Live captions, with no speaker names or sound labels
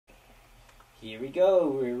Here we go.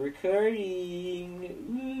 We're recording.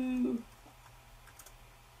 Woo.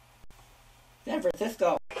 San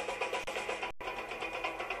Francisco.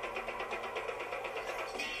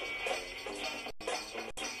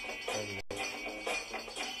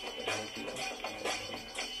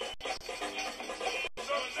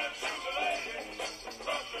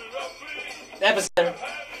 Epicenter.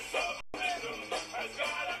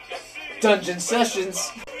 Dungeon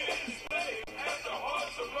Sessions.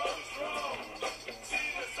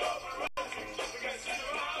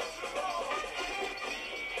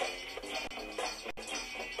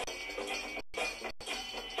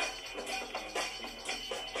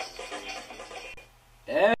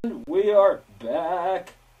 And we are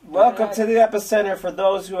back. Welcome to the Epicenter for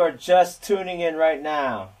those who are just tuning in right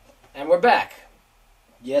now. And we're back.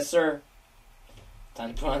 Yes, sir.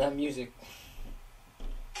 Time to put on that music.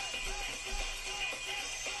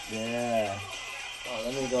 Yeah. Oh,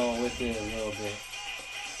 let me go with it a little bit.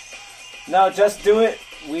 No, just do it.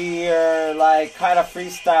 We are like kind of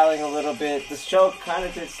freestyling a little bit. The show kind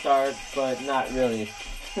of did start, but not really.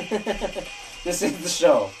 This is the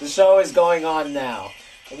show. The show is going on now.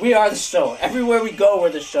 We are the show. Everywhere we go, we're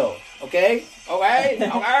the show. Okay? Okay?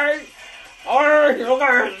 Okay?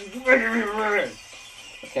 Okay?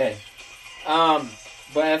 Okay.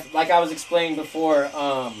 But like I was explaining before,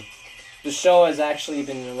 the show has actually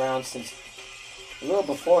been around since a little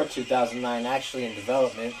before 2009, actually in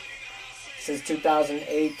development. Since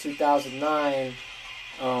 2008, 2009.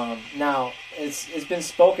 Now, it's been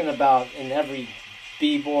spoken about in every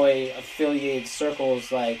B-boy affiliated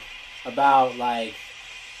circles, like, about, like,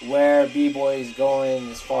 where B-boy is going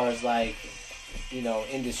as far as, like, you know,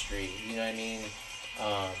 industry, you know what I mean?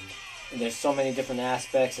 There's so many different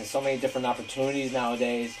aspects and so many different opportunities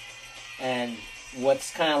nowadays, and what's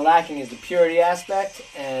kind of lacking is the purity aspect,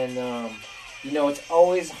 and, you know, it's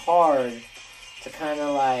always hard to kind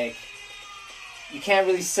of, like, you can't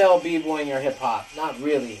really sell B-boy in your hip-hop, not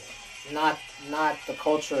really. Not the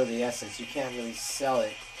culture or the essence. You can't really sell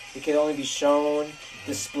it. It can only be shown,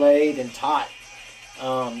 displayed, and taught.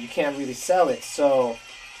 You can't really sell it. So,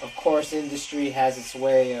 of course, industry has its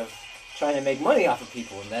way of trying to make money off of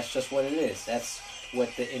people, and that's just what it is. That's what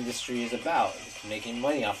the industry is about, is making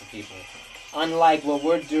money off of people. Unlike what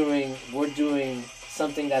we're doing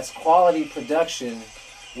something that's quality production,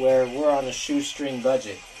 where we're on a shoestring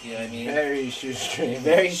budget. You know what I mean? Very shoestring.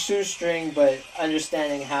 Very shoestring, but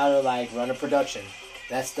understanding how to, like, run a production.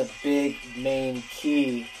 That's the big, main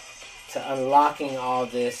key to unlocking all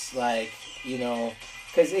this, like, you know,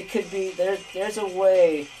 because it could be, there's a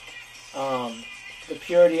way, the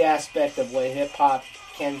purity aspect of what hip-hop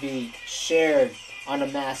can be shared on a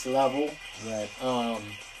mass level. Right.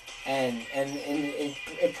 And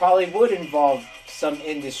it probably would involve some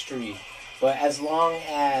industry, but as long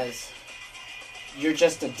as you're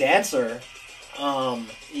just a dancer,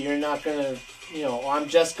 you're not gonna, you know, or I'm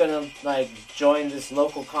just gonna, like, join this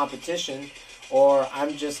local competition, or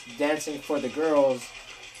I'm just dancing for the girls.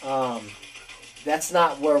 That's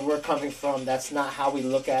not where we're coming from. That's not how we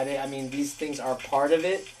look at it. I mean, these things are part of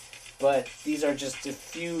it, but these are just a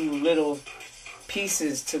few little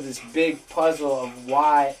pieces to this big puzzle of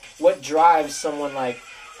what drives someone like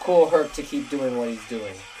Cool Herc to keep doing what he's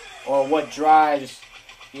doing, or what drives,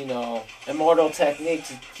 you know, Immortal Technique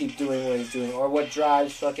to keep doing what he's doing, or what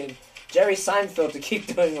drives fucking Jerry Seinfeld to keep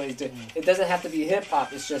doing what he's doing. It doesn't have to be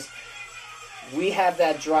hip-hop. It's just we have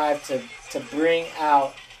that drive to bring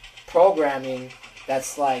out programming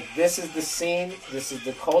that's like, this is the scene, this is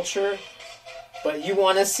the culture, but you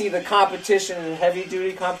want to see the competition and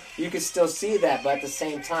heavy-duty you can still see that, but at the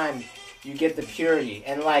same time, you get the purity.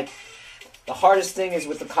 And, like, the hardest thing is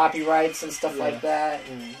with the copyrights and stuff like that,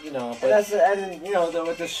 and, you know. But And you know,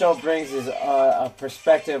 what the show brings is a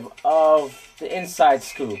perspective of the inside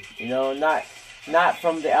scoop. You know, not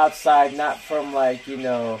from the outside, not from, like, you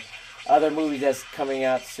know, other movies that's coming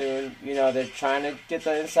out soon. You know, they're trying to get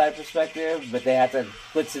the inside perspective, but they have to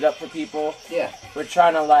blitz it up for people. Yeah. We're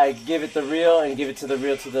trying to, like, give it the real, and give it to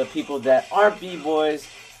the people that aren't B-boys,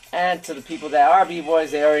 and to the people that are B-boys,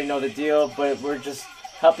 they already know the deal, but we're just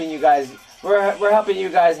helping you guys. We're helping you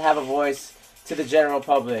guys have a voice to the general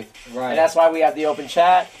public, right? And that's why we have the open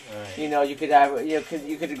chat. Right. You know, you could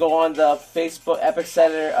go on the Facebook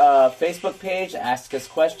Epicenter Facebook page, ask us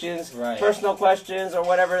questions, right? Personal questions or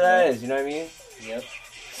whatever that is. You know what I mean? Yep.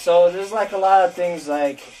 So there's, like, a lot of things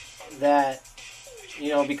like that, you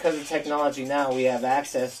know, because of technology now we have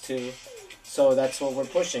access to. So that's what we're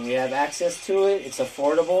pushing. We have access to it. It's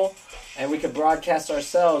affordable, and we can broadcast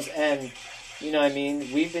ourselves. And, you know what I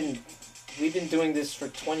mean, we've been doing this for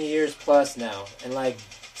 20 years plus now, and, like,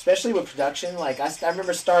 especially with production. Like I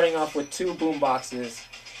remember starting off with 2 boom boxes,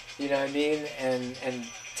 you know what I mean, and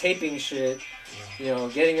taping shit, you know,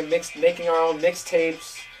 making our own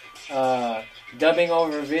mixtapes, dubbing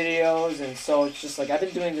over videos, and so it's just like I've been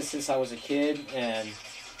doing this since I was a kid, and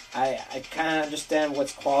I kind of understand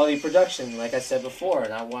what's quality production, like I said before,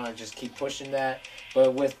 and I want to just keep pushing that,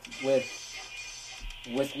 but with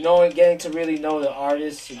knowing, getting to really know the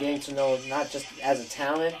artist, getting to know not just as a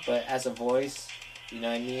talent, but as a voice, you know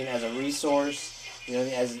what I mean, as a resource, you know,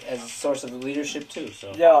 as a source of leadership too.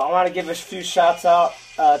 So yo, I want to give a few shouts out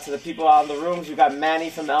to the people out in the rooms. We got Manny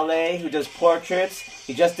from LA who does portraits.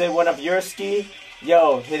 He just did one of your ski.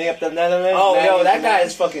 Yo, hitting up the Netherlands. Oh, Manny, yo, that guy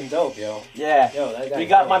is fucking dope, yo. Yeah. Yo, that guy. We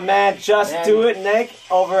got dope. my man Just Manny. Do It, Nick,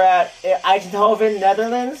 over at Eindhoven,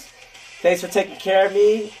 Netherlands. Thanks for taking care of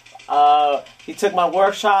me. He took my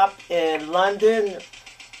workshop in London.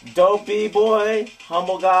 Dope B-boy,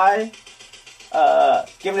 humble guy.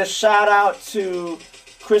 Giving a shout out to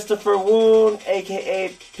Christopher Woon,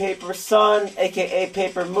 aka Paper Sun, aka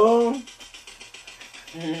Paper Moon.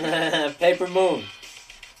 Paper Moon.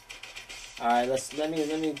 All right, let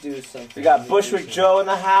me do something. We got Bushwick Joe in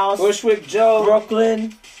the house. Bushwick Joe,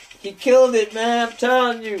 Brooklyn. he killed it, man. I'm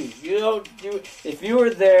telling you. You know, if you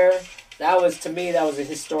were there, that was a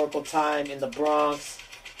historical time in the Bronx,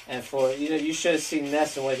 and you should have seen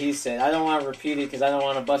Ness and what he said. I don't want to repeat it because I don't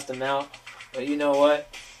want to bust him out, but you know what?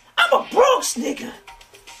 I'm a Bronx nigga.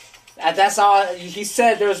 That's all he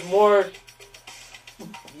said. There's more.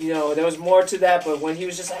 You know, there was more to that, but when he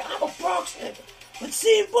was just like, I'm a Bronx nigga. Let's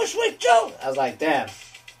see Bushwick Joe. I was like, damn.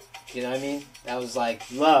 You know what I mean? That was like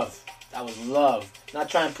love. That was love. Not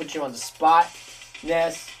trying to put you on the spot,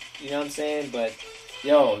 Ness. You know what I'm saying? But,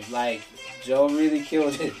 yo, like, Joe really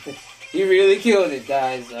killed it. He really killed it,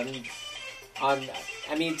 guys. I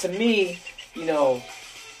mean, to me, you know,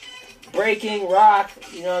 breaking, rock,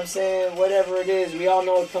 you know what I'm saying? Whatever it is, we all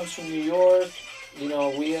know it comes from New York. You know,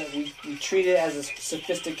 we treat it as a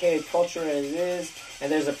sophisticated culture as it is,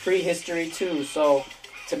 and there's a prehistory too. So,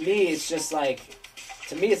 to me, it's just like,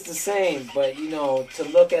 to me, it's the same. But you know, to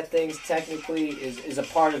look at things technically is a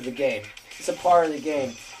part of the game. It's a part of the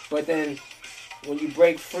game. But then, when you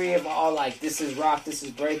break free of all like this is rock, this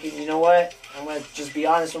is breaking. You know what? I'm gonna just be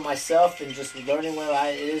honest with myself and just learning what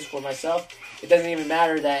it is for myself. It doesn't even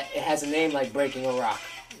matter that it has a name like breaking or rock,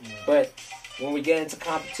 but when we get into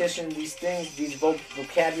competition, these things, these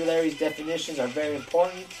vocabularies, definitions are very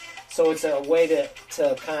important. So it's a way to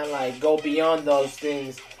kind of like go beyond those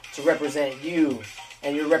things to represent you.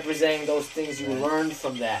 And you're representing those things you learned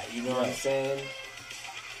from that. You know what I'm saying?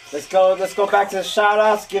 Let's go back to the shout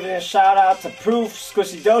outs. Giving a shout out to Proof,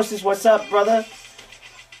 Squishy Doses. What's up, brother?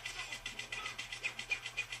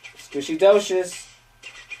 Squishy Doses.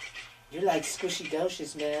 You're like Squishy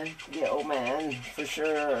Doses, man. Yo, man, for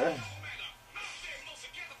sure.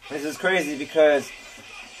 This is crazy because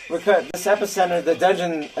this Epicenter, the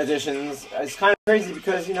Dungeon editions, is kind of crazy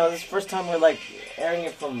because, you know, this is the first time we're, like, airing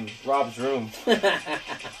it from Rob's room.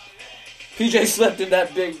 PJ slept in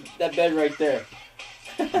that bed right there.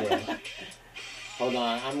 Yeah. Hold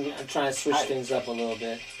on, I'm trying to switch things up a little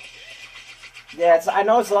bit. Yeah, I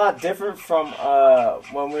know it's a lot different from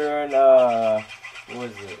when we were in, what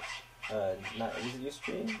was it? Is it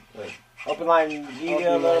Ustream? Like, Open Line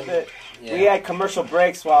Media a little bit. Yeah. We had commercial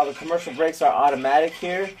breaks while the commercial breaks are automatic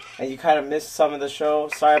here, and you kind of missed some of the show.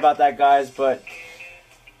 Sorry about that, guys, but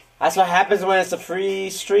that's what happens when it's a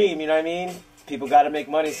free stream, you know what I mean? People got to make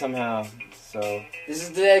money somehow, so. This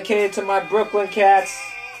is dedicated to my Brooklyn cats.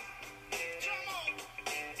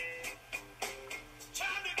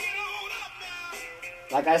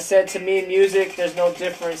 Like I said, to me, music, there's no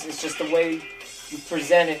difference. It's just the way you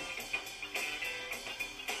present it.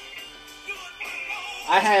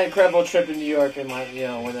 I had an incredible trip in New York in my,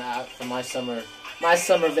 for my summer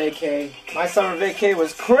vacay. My summer vacay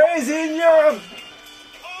was crazy in Europe.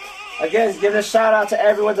 Again, giving a shout out to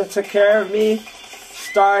everyone that took care of me,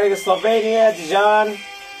 starting in Slovenia, Dijon,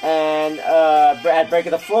 and at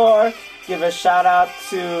Breaking the Floor. Give a shout out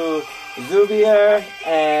to Zubier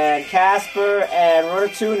and Casper and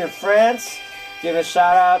Rotatune in France. Give a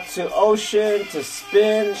shout out to Ocean, to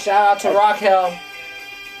Spin. Shout out to Rockhell.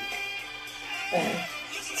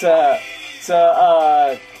 To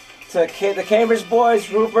the Cambridge boys,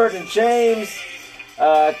 Rupert and James,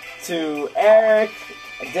 to Eric,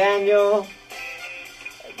 Daniel,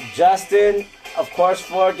 Justin, of course,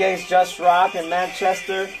 Floor Gangs, Just Rock in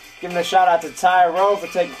Manchester. Giving a shout out to Tyrone for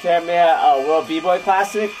taking care of me at World B-Boy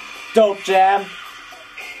Classic. Dope Jam.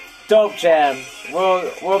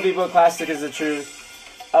 World B-Boy Classic is the truth.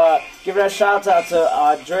 Giving a shout out to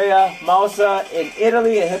Andrea Mausa in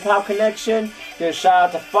Italy, a Hip Hop Connection. Give a shout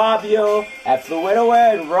out to Fabio at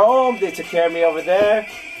Fluidoware in Rome. They took care of me over there.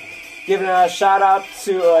 Giving a shout out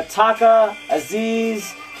to Taka,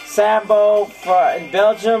 Aziz, Sambo in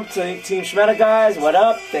Belgium, to Team Schmetta guys. What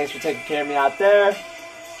up? Thanks for taking care of me out there.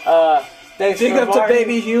 Thanks Big for up to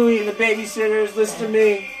Baby Huey and the babysitters. Listen to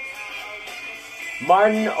me.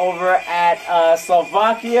 Martin over at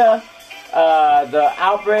Slovakia. The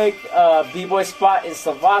Outbreak B-Boy spot in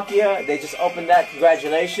Slovakia. They just opened that.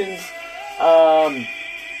 Congratulations.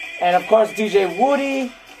 And of course, DJ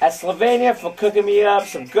Woody at Slovenia for cooking me up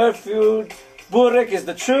some good food. Burek is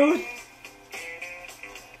the truth.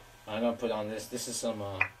 I'm gonna put on this. This is some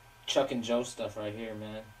Chuck and Joe stuff right here,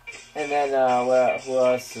 man. And then who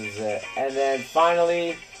else is it? And then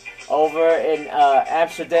finally, over in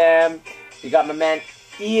Amsterdam, you got my man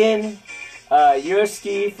Ian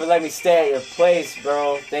Yurski for letting me stay at your place,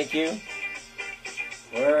 bro. Thank you.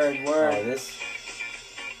 Word. This.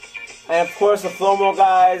 And of course, the Flomo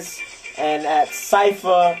guys, and at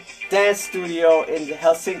Cypher Dance Studio in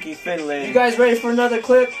Helsinki, Finland. You guys ready for another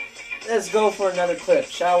clip? Let's go for another clip,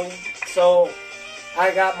 shall we? So,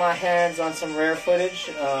 I got my hands on some rare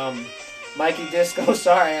footage. Mikey Disco,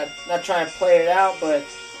 sorry, I'm not trying to play it out, but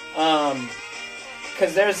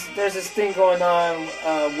because there's this thing going on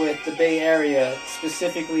with the Bay Area,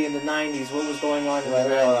 specifically in the 90s. What was going on in the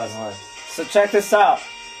 90s? Hold on. So check this out.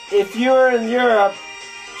 If you're in Europe,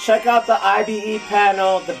 check out the IBE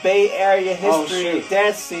panel, the Bay Area history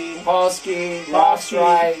dance scene. Polsky, Rock's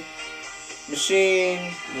Right,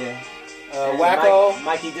 Machine, Wacko,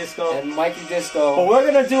 Mikey Disco, and Mikey Disco. But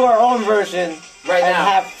we're gonna do our own version right and now.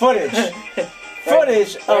 Have footage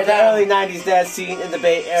of the early '90s dance scene in the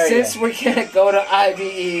Bay Area. Since we can't go to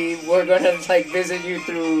IBE, we're gonna visit you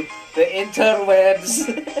through the interwebs.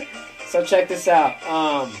 So check this out.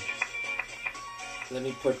 Let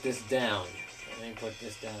me put this down.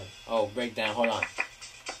 Oh, breakdown. Hold on.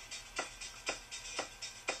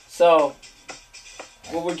 So,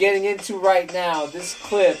 what we're getting into right now, this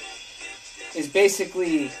clip is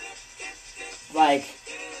basically like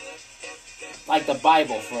the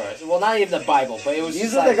Bible for us. Well, not even the Bible, but it was.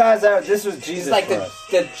 These are the guys that this was Jesus. It's like for us.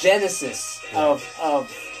 the genesis of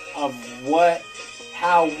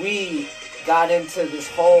how we got into this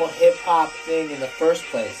whole hip hop thing in the first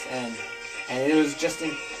place, and it was just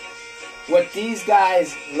what these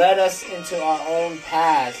guys led us into our own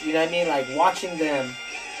paths. You know what I mean? Like watching them,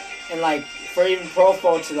 and like for even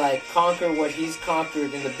Profo to like conquer what he's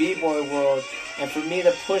conquered in the b-boy world, and for me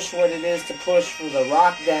to push what it is to push for the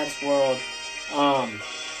rock dance world.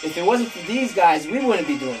 If it wasn't for these guys, we wouldn't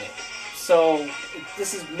be doing it. So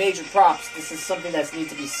this is major props. This is something that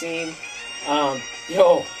needs to be seen.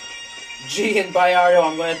 Yo, G and Bayardo,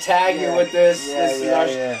 I'm going to tag you with this.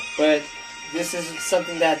 But this is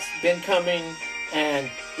something that's been coming, and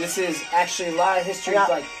this is actually a lot of history.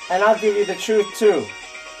 And I'll give you the truth too.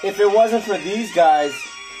 If it wasn't for these guys,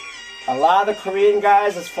 a lot of the Korean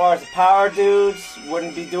guys, as far as the power dudes,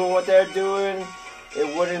 wouldn't be doing what they're doing.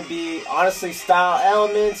 It wouldn't be, honestly, Style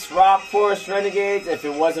Elements, Rock Force, Renegades, if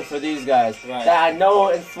it wasn't for these guys. Right. That I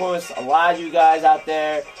know influenced a lot of you guys out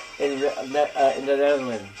there in the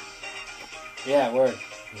Netherlands. Yeah, word.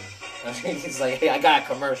 It's like, hey, I got a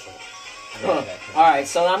commercial. Alright,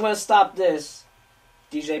 so I'm going to stop this.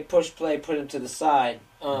 DJ push play, put him to the side.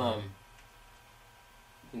 You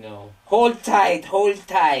know, hold tight.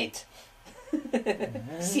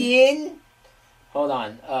 Sin? Hold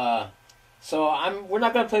on. So we're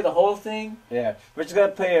not going to play the whole thing. Yeah, we're just going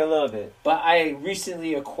to play it a little bit. But I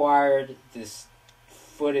recently acquired this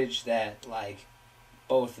footage that, like,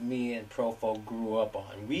 both me and Profo grew up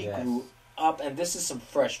on. We grew up, and this is some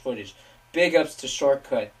fresh footage. Big ups to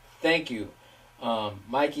Shortcut. Thank you.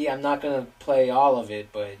 Mikey, I'm not going to play all of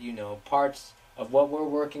it, but, you know, parts of what we're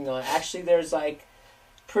working on. Actually, there's, like,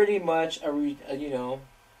 pretty much a return,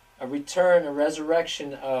 a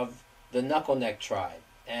resurrection of the Knuckleneck tribe.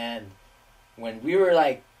 And when we were,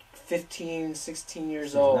 like, 15, 16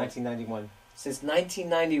 years old. 1991. Since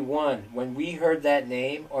 1991, when we heard that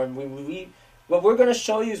name, or when what we're going to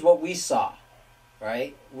show you is what we saw,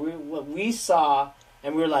 right? What we saw,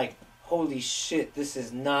 and we were like, holy shit, this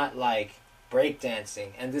is not like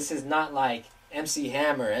breakdancing, and this is not like MC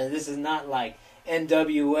Hammer, and this is not like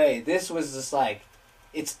NWA. This was just like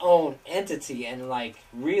its own entity, and like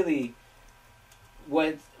really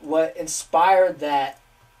what inspired that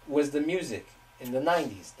was the music in the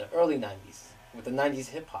 90s, the early 90s, with the 90s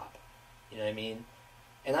hip-hop. You know what I mean?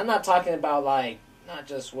 And I'm not talking about, like, not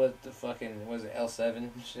just what the fucking, was it L7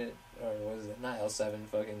 shit? Or was it not L7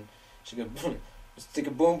 fucking, stick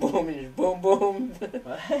a boom boom and your boom boom.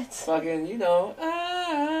 What? Fucking, you know.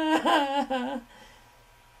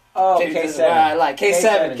 Oh, K7. K7. I like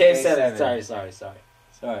K7. K7.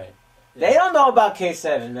 Sorry. They don't know about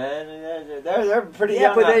K7, man. They're pretty young.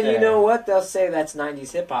 Yeah, but out then there. you know what? They'll say that's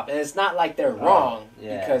 90s hip hop. And it's not like they're wrong,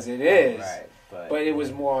 because it is. Right. But it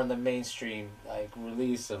was more on the mainstream, like,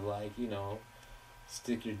 release of, like, you know,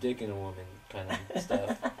 stick your dick in a woman kind of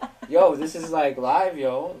stuff. Yo, this is, like, live,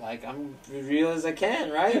 yo. Like, I'm real as I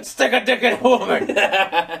can, right? Stick a dick in a woman.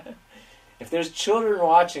 If there's children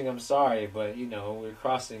watching, I'm sorry, but, you know, we're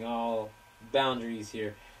crossing all boundaries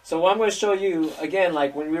here. So what I'm going to show you, again,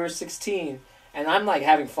 like, when we were 16, and I'm, like,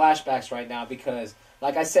 having flashbacks right now because,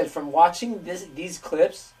 like I said, from watching these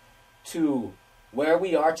clips to where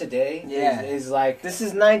we are today is like... This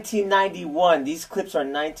is 1991. These clips are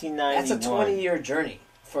 1991. That's a 20-year journey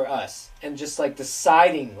for us. And just, like,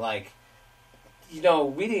 deciding, like, you know,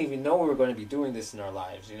 we didn't even know we were going to be doing this in our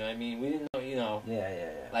lives. You know what I mean? We didn't know, you know. Yeah.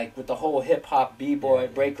 Like, with the whole hip-hop, b-boy,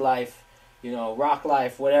 break life, you know, rock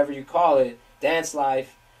life, whatever you call it, dance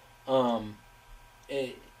life. For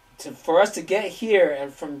us to get here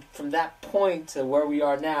and from that point to where we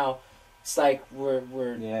are now, it's like we're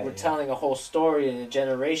telling a whole story and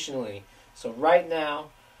generationally. So right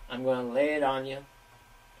now, I'm going to lay it on you.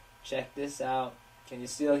 Check this out. Can you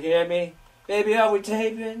still hear me? Baby, are we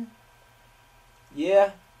taping?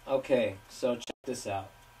 Yeah? Okay, so check this out.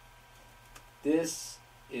 This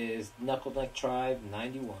is Knuckle Neck Tribe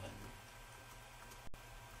 91.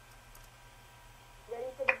 Ready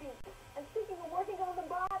for the beat. And speaking of working on the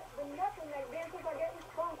bod, the Knuckle Neck dancers are getting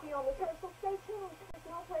funky on the turf, so stay tuned. There's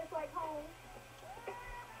no place like home.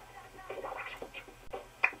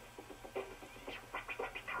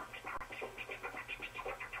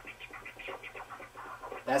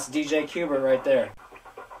 That's DJ Cuber right there.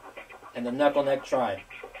 And the Knuckle Neck Tribe.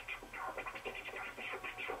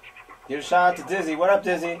 Give a shout out to Dizzy. What up,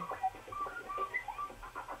 Dizzy?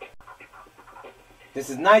 This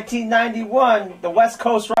is 1991, the West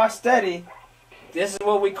Coast Rocksteady. This is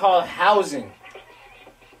what we call housing.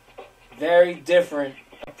 Very different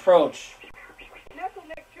approach. Knuckle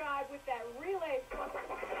Neck Tribe with that relay.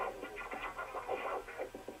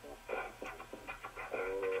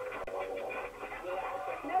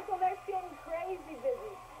 Knuckle Neck's getting crazy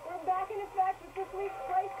busy. We're back in effect with this week's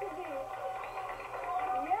place to be.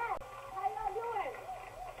 Yes, how y'all doing?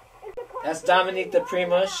 It's a That's Dominique the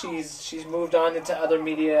Prima. She's moved on into other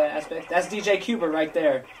media aspects. That's DJ Cuber right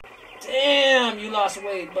there. Damn, you lost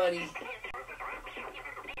weight, buddy.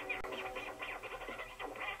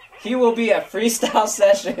 He will be at Freestyle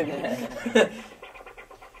Session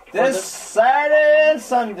This Saturday and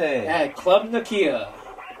Sunday at Club Nokia.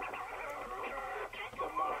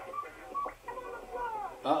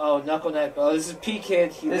 Uh-oh, Knuckle Neck. Oh, this is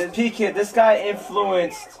P-Kid. This guy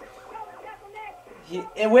influenced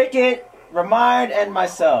Wicked, Remind, and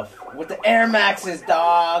myself with the Air Maxes,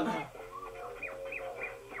 dog.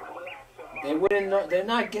 They wouldn't know, they're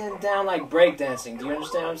not getting down like breakdancing. Do you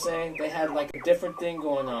understand what I'm saying? They had like a different thing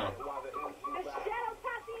going on.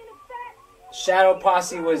 Shadow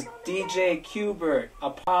Posse was DJ Qbert,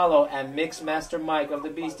 Apollo, and Mixmaster Mike of the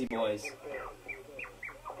Beastie Boys.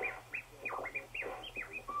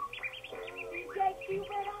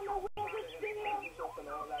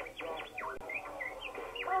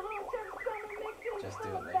 Just do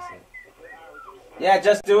it, Lacey. Yeah,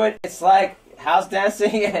 just do it. It's like house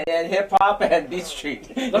dancing and hip hop and Beat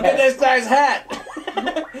Street. Look at this guy's hat.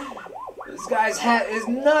 This guy's hat is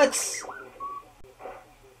nuts.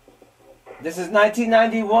 This is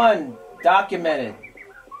 1991, documented.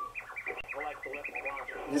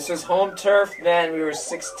 This was home turf, man. We were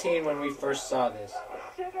 16 when we first saw this.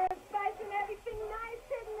 Sugar and spice and everything nice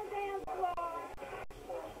hitting the dance floor.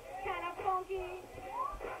 Kind of funky.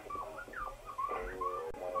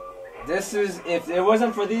 This is, if it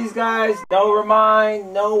wasn't for these guys, no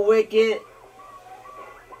Remind, no Wicked,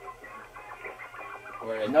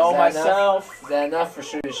 no myself. Enough? Is that enough for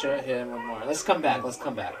sure to show him one more? Let's come back.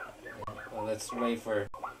 Well, let's wait for...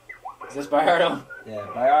 Is this Bayardo? Yeah,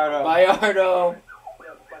 Bayardo. Bayardo.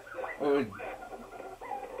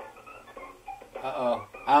 Uh-oh.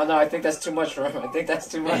 I don't know. I think that's too much for him. That's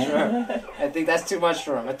too much for him. That's too much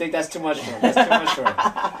for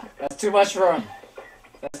him.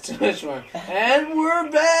 And we're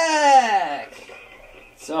back!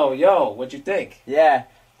 So, yo, what'd you think? Yeah.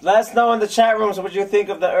 Let us know in the chat rooms what you think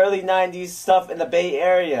of the early 90s stuff in the Bay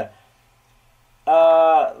Area.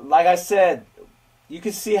 Like I said, you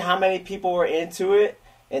can see how many people were into it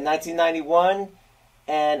in 1991.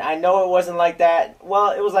 And I know it wasn't like that. Well,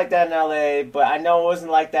 it was like that in LA, but I know it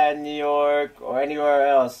wasn't like that in New York or anywhere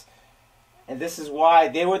else. and this is why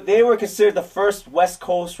they were considered the first West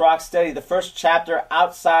Coast rock steady, the first chapter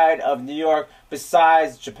outside of New York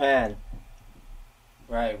besides Japan.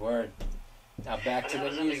 Right, word. Now back to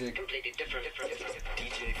the music. Completely different.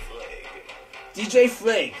 DJ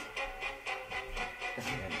Flag.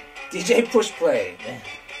 DJ Push Play.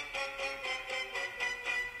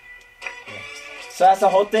 So that's the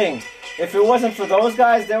whole thing. If it wasn't for those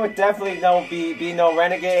guys, there would definitely be no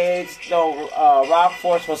Renegades, no Rock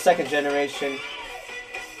Force, well, second generation.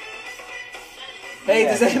 Hey,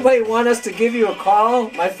 Yeah. does anybody want us to give you a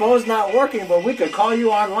call? My phone's not working, but we could call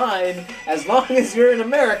you online. As long as you're in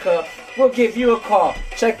America, we'll give you a call.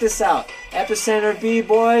 Check this out.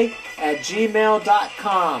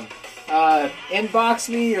 EpicenterBboy@gmail.com. Inbox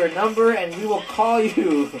me your number and we will call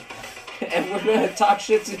you. And we're going to talk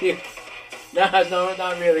shit to you. No,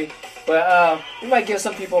 not really. But we might give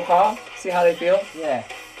some people a call, see how they feel. Yeah.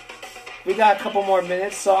 We got a couple more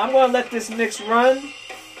minutes, so I'm going to let this mix run.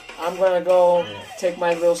 I'm going to go take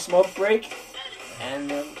my little smoke break,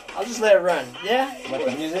 and I'll just let it run. Yeah? Let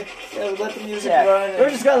the music? Yeah, let the music run. We're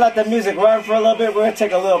just going to let the music run for a little bit. We're going to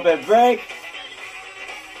take a little bit break.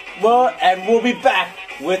 Well, and we'll be back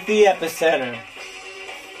with the Epicenter.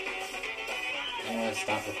 I'm going to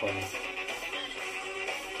stop recording.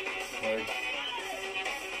 Word.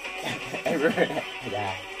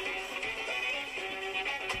 Yeah.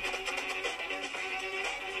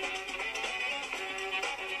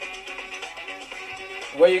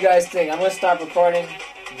 What do you guys think? I'm going to stop recording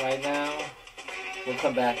right now. We'll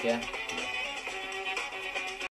come back, yeah?